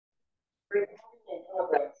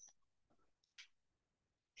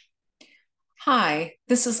Hi,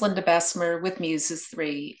 this is Linda Bessemer with Muses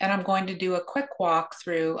 3, and I'm going to do a quick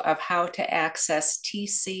walkthrough of how to access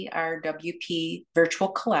TCRWP virtual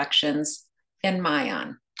collections in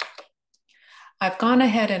myON. I've gone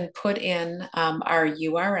ahead and put in our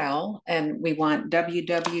URL, and we want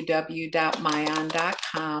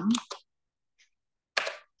www.myon.com.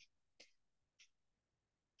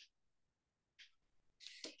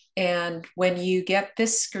 And when you get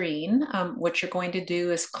this screen, what you're going to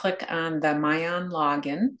do is click on the myON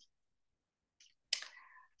login.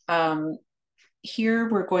 Here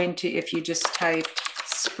we're going to, if you just type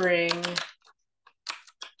Spring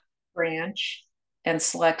Branch and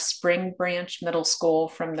select Spring Branch Middle School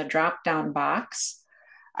from the drop-down box,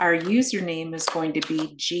 our username is going to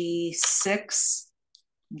be G6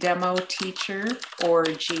 Demo Teacher or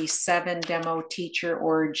G7 Demo Teacher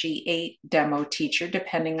or G8 Demo Teacher,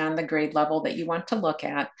 depending on the grade level that you want to look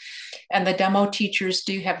at. And the demo teachers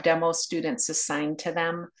do have demo students assigned to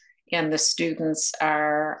them, and the students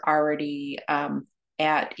are already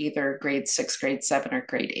at either grade 6, grade 7, or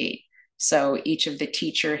grade 8. So each of the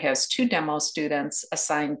teacher has 2 demo students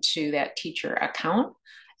assigned to that teacher account,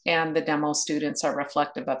 and the demo students are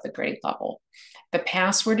reflective of the grade level. The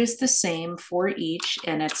password is the same for each,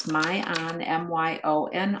 and it's myON,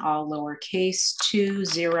 MYON, all lowercase,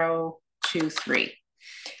 2023.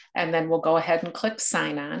 And then we'll go ahead and click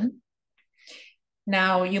sign on.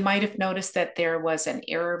 Now, you might have noticed that there was an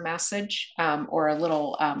error message or a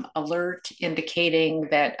little alert indicating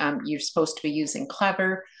that you're supposed to be using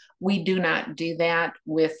Clever. We do not do that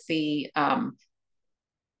with the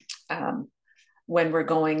when we're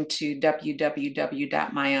going to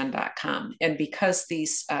www.myon.com. And because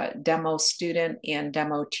these demo student and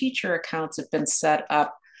demo teacher accounts have been set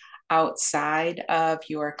up outside of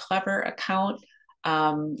your Clever account,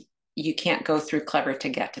 you can't go through Clever to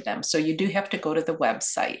get to them. So you do have to go to the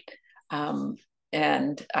website,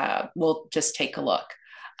 and we'll just take a look.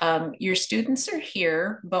 Your students are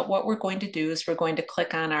here, but what we're going to do is we're going to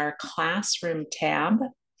click on our Classroom tab.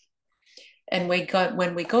 And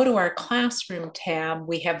when we go to our Classroom tab,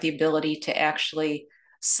 we have the ability to actually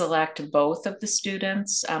select both of the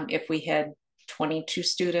students. If we had 22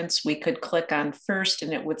 students, we could click on first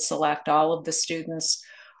and it would select all of the students,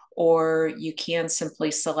 or you can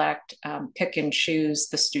simply select, pick and choose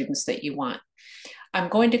the students that you want. I'm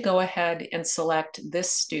going to go ahead and select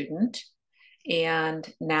this student. And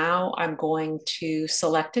now I'm going to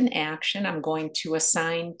select an action. I'm going to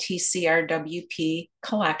assign TCRWP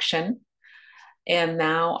collection. And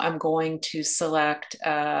now I'm going to select,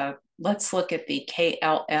 let's look at the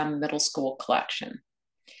KLM Middle School collection.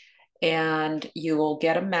 And you will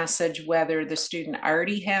get a message whether the student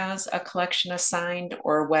already has a collection assigned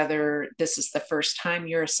or whether this is the first time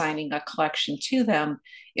you're assigning a collection to them.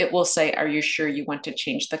 It will say, are you sure you want to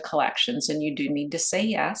change the collections? And you do need to say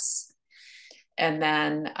yes. And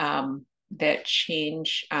then that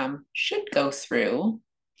change should go through.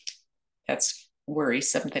 That's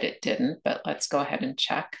worrisome that it didn't, but let's go ahead and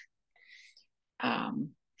check.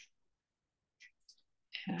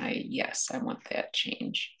 Yes, I want that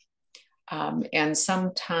change. And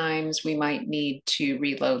sometimes we might need to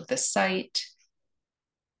reload the site.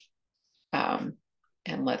 And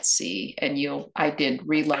let's see, and I did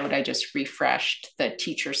reload, I just refreshed the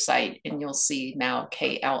teacher site, and you'll see now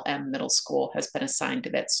KLM Middle School has been assigned to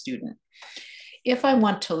that student. If I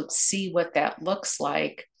want to see what that looks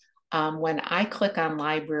like, when I click on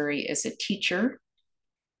library as a teacher,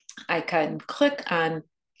 I can click on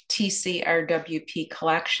TCRWP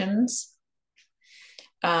collections.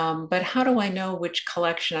 But how do I know which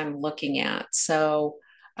collection I'm looking at? So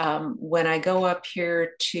when I go up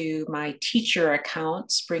here to my teacher account,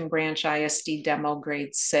 Spring Branch ISD Demo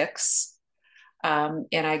Grade 6, and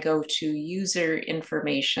I go to user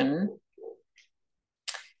information,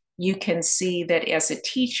 you can see that as a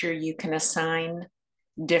teacher, you can assign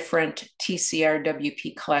different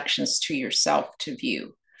TCRWP collections to yourself to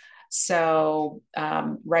view. So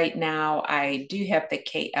right now I do have the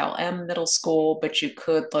KLM Middle School, but you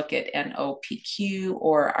could look at NOPQ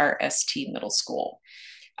or RST Middle School.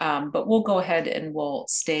 But we'll go ahead and we'll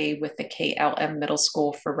stay with the KLM Middle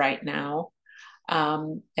School for right now.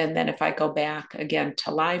 And then if I go back again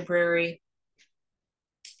to library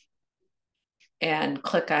and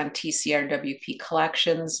click on TCRWP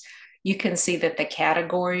collections, you can see that the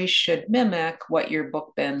categories should mimic what your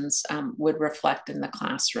book bins would reflect in the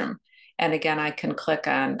classroom. And again, I can click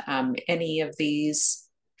on any of these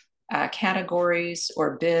categories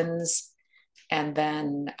or bins, and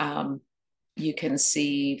then you can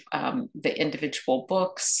see the individual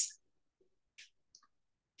books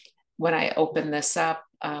when I open this up,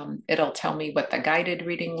 it'll tell me what the guided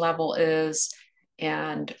reading level is.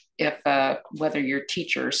 And if whether you're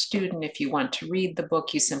teacher or student, if you want to read the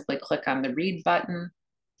book, you simply click on the read button.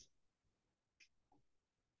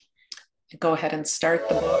 Go ahead and start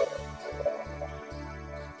the book.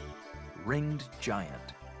 Ringed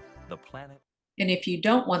Giant, the planet. And if you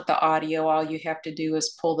don't want the audio, all you have to do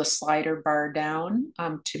is pull the slider bar down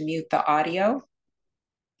to mute the audio.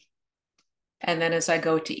 And then as I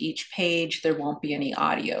go to each page, there won't be any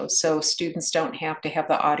audio. So students don't have to have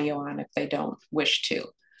the audio on if they don't wish to.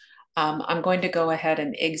 I'm going to go ahead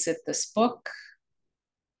and exit this book.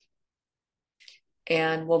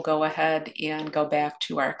 And we'll go ahead and go back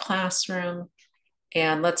to our classroom.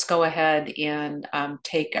 And let's go ahead and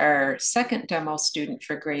take our second demo student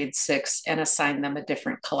for grade 6 and assign them a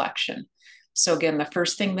different collection. So again, the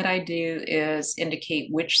first thing that I do is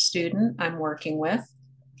indicate which student I'm working with.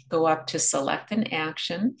 Go up to select an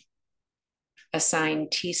action, assign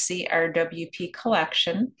TCRWP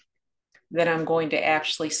collection. Then I'm going to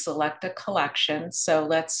actually select a collection. So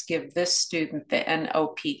let's give this student the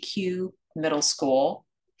NOPQ middle school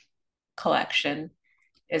collection.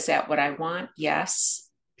 Is that what I want? Yes.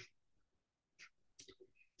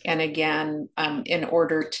 And again, in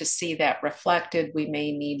order to see that reflected, we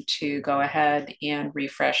may need to go ahead and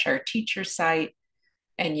refresh our teacher site.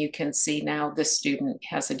 And you can see now this student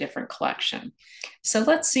has a different collection. So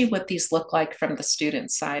let's see what these look like from the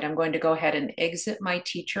student side. I'm going to go ahead and exit my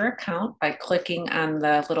teacher account by clicking on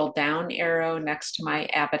the little down arrow next to my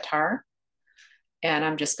avatar. And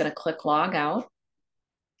I'm just going to click log out.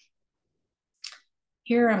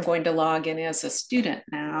 Here I'm going to log in as a student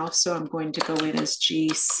now. So I'm going to go in as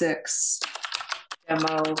G6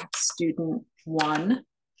 demo student 1.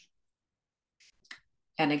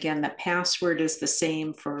 And again, the password is the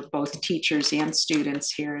same for both teachers and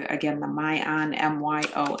students here. Again, the myON,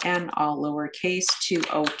 MYON, all lowercase,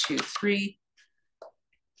 2023,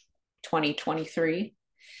 2023.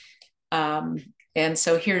 And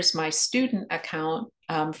so here's my student account.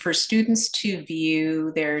 For students to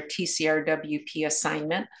view their TCRWP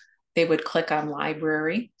assignment, they would click on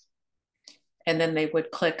library, and then they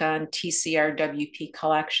would click on TCRWP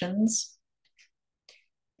collections.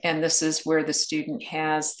 And this is where the student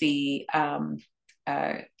has the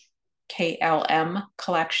KLM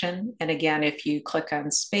collection. And again, if you click on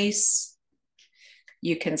space,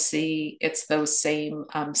 you can see it's those same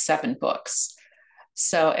 7 books.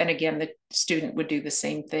 So, and again, the student would do the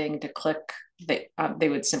same thing to click, they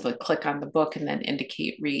would simply click on the book and then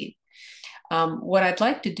indicate read. What I'd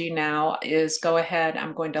like to do now is go ahead,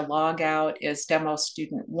 I'm going to log out as demo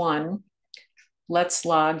student 1. Let's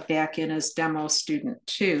log back in as demo student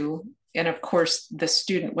 2. And of course, the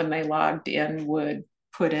student, when they logged in, would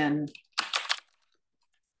put in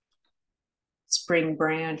Spring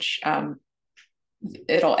Branch.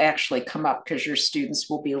 It'll actually come up because your students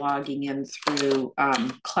will be logging in through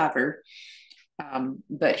Clever.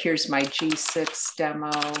 But here's my G6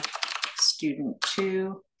 demo student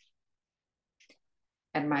 2.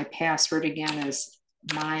 And my password again is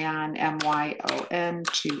myON, MYON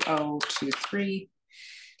 2023.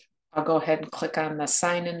 I'll go ahead and click on the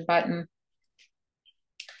sign in button.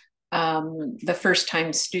 The first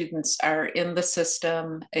time students are in the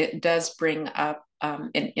system, it does bring up an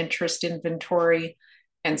interest inventory,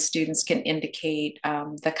 and students can indicate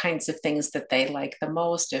the kinds of things that they like the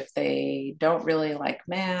most. If they don't really like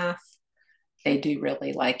math, they do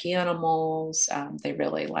really like animals, they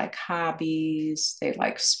really like hobbies, they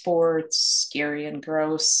like sports, scary and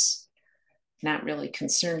gross, not really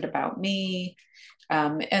concerned about me.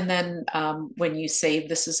 And then when you save,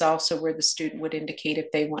 this is also where the student would indicate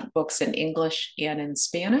if they want books in English and in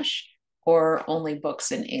Spanish, or only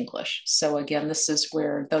books in English. So again, this is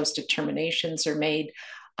where those determinations are made.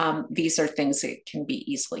 These are things that can be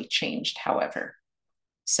easily changed, however.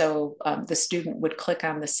 So the student would click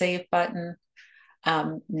on the save button.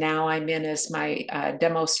 Now I'm in as my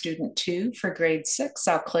demo student 2 for grade 6.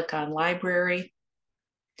 I'll click on library.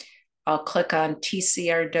 I'll click on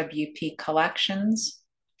TCRWP collections.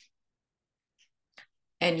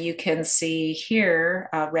 And you can see here,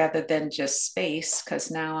 rather than just space,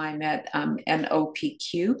 because now I'm at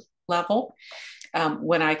NOPQ level.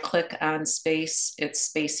 When I click on space, it's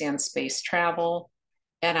space and space travel.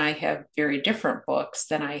 And I have very different books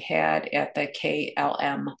than I had at the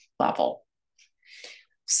KLM level.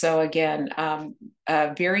 So again,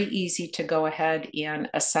 very easy to go ahead and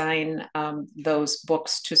assign those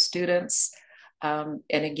books to students. And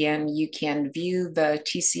again, you can view the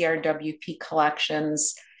TCRWP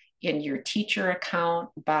collections in your teacher account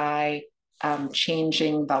by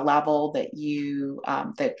changing the level that you,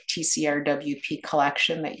 the TCRWP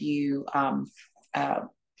collection that you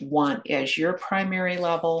want as your primary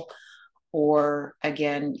level. Or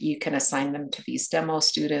again, you can assign them to these demo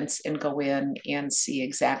students and go in and see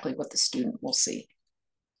exactly what the student will see.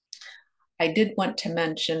 I did want to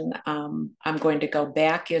mention, I'm going to go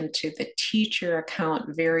back into the teacher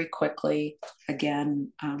account very quickly.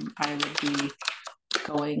 Again, I would be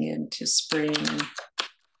going into Spring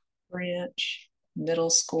Branch Middle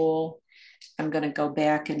School. I'm going to go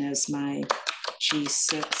back in as my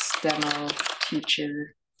G6 demo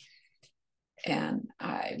teacher, and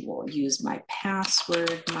I will use my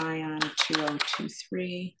password, myON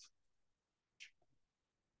 2023.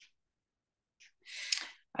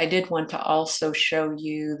 I did want to also show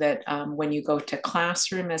you that when you go to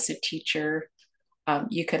classroom as a teacher,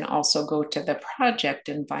 you can also go to the project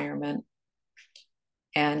environment.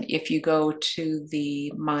 And if you go to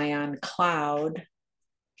the myON cloud,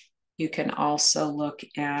 you can also look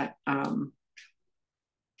at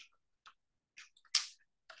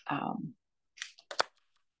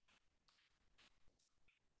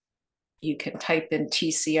you can type in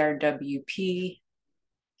TCRWP,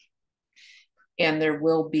 and there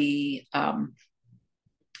will be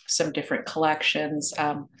some different collections.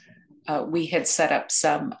 We had set up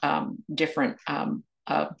some different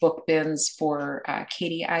book bins for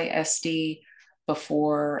Katy ISD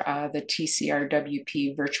before the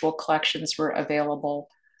TCRWP virtual collections were available.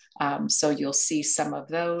 So you'll see some of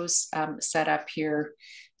those set up here.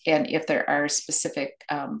 And if there are specific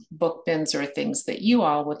book bins or things that you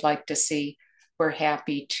all would like to see, we're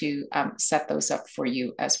happy to set those up for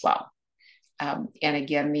you as well. And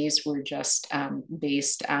again, these were just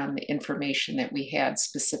based on the information that we had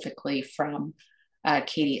specifically from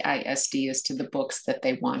Katy ISD as to the books that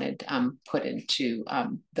they wanted put into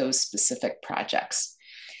those specific projects.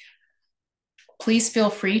 Please feel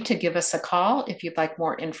free to give us a call if you'd like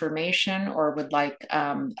more information or would like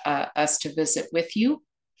us to visit with you.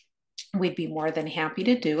 We'd be more than happy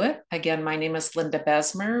to do it. Again, my name is Linda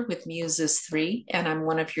Besmer with Muses 3, and I'm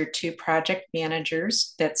one of your 2 project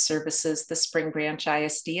managers that services the Spring Branch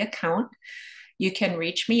ISD account. You can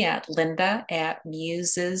reach me at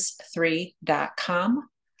linda@muses3.com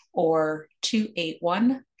or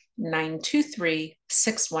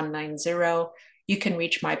 281-923-6190. You can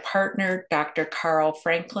reach my partner, Dr. Carl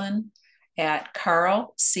Franklin, at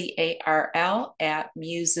Carl, C-A-R-L,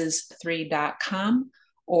 @muses3.com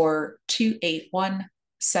or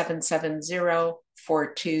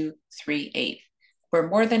 281-770-4238. We're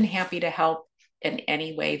more than happy to help in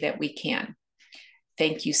any way that we can.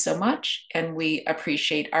 Thank you so much, and we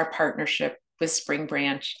appreciate our partnership with Spring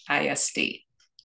Branch ISD.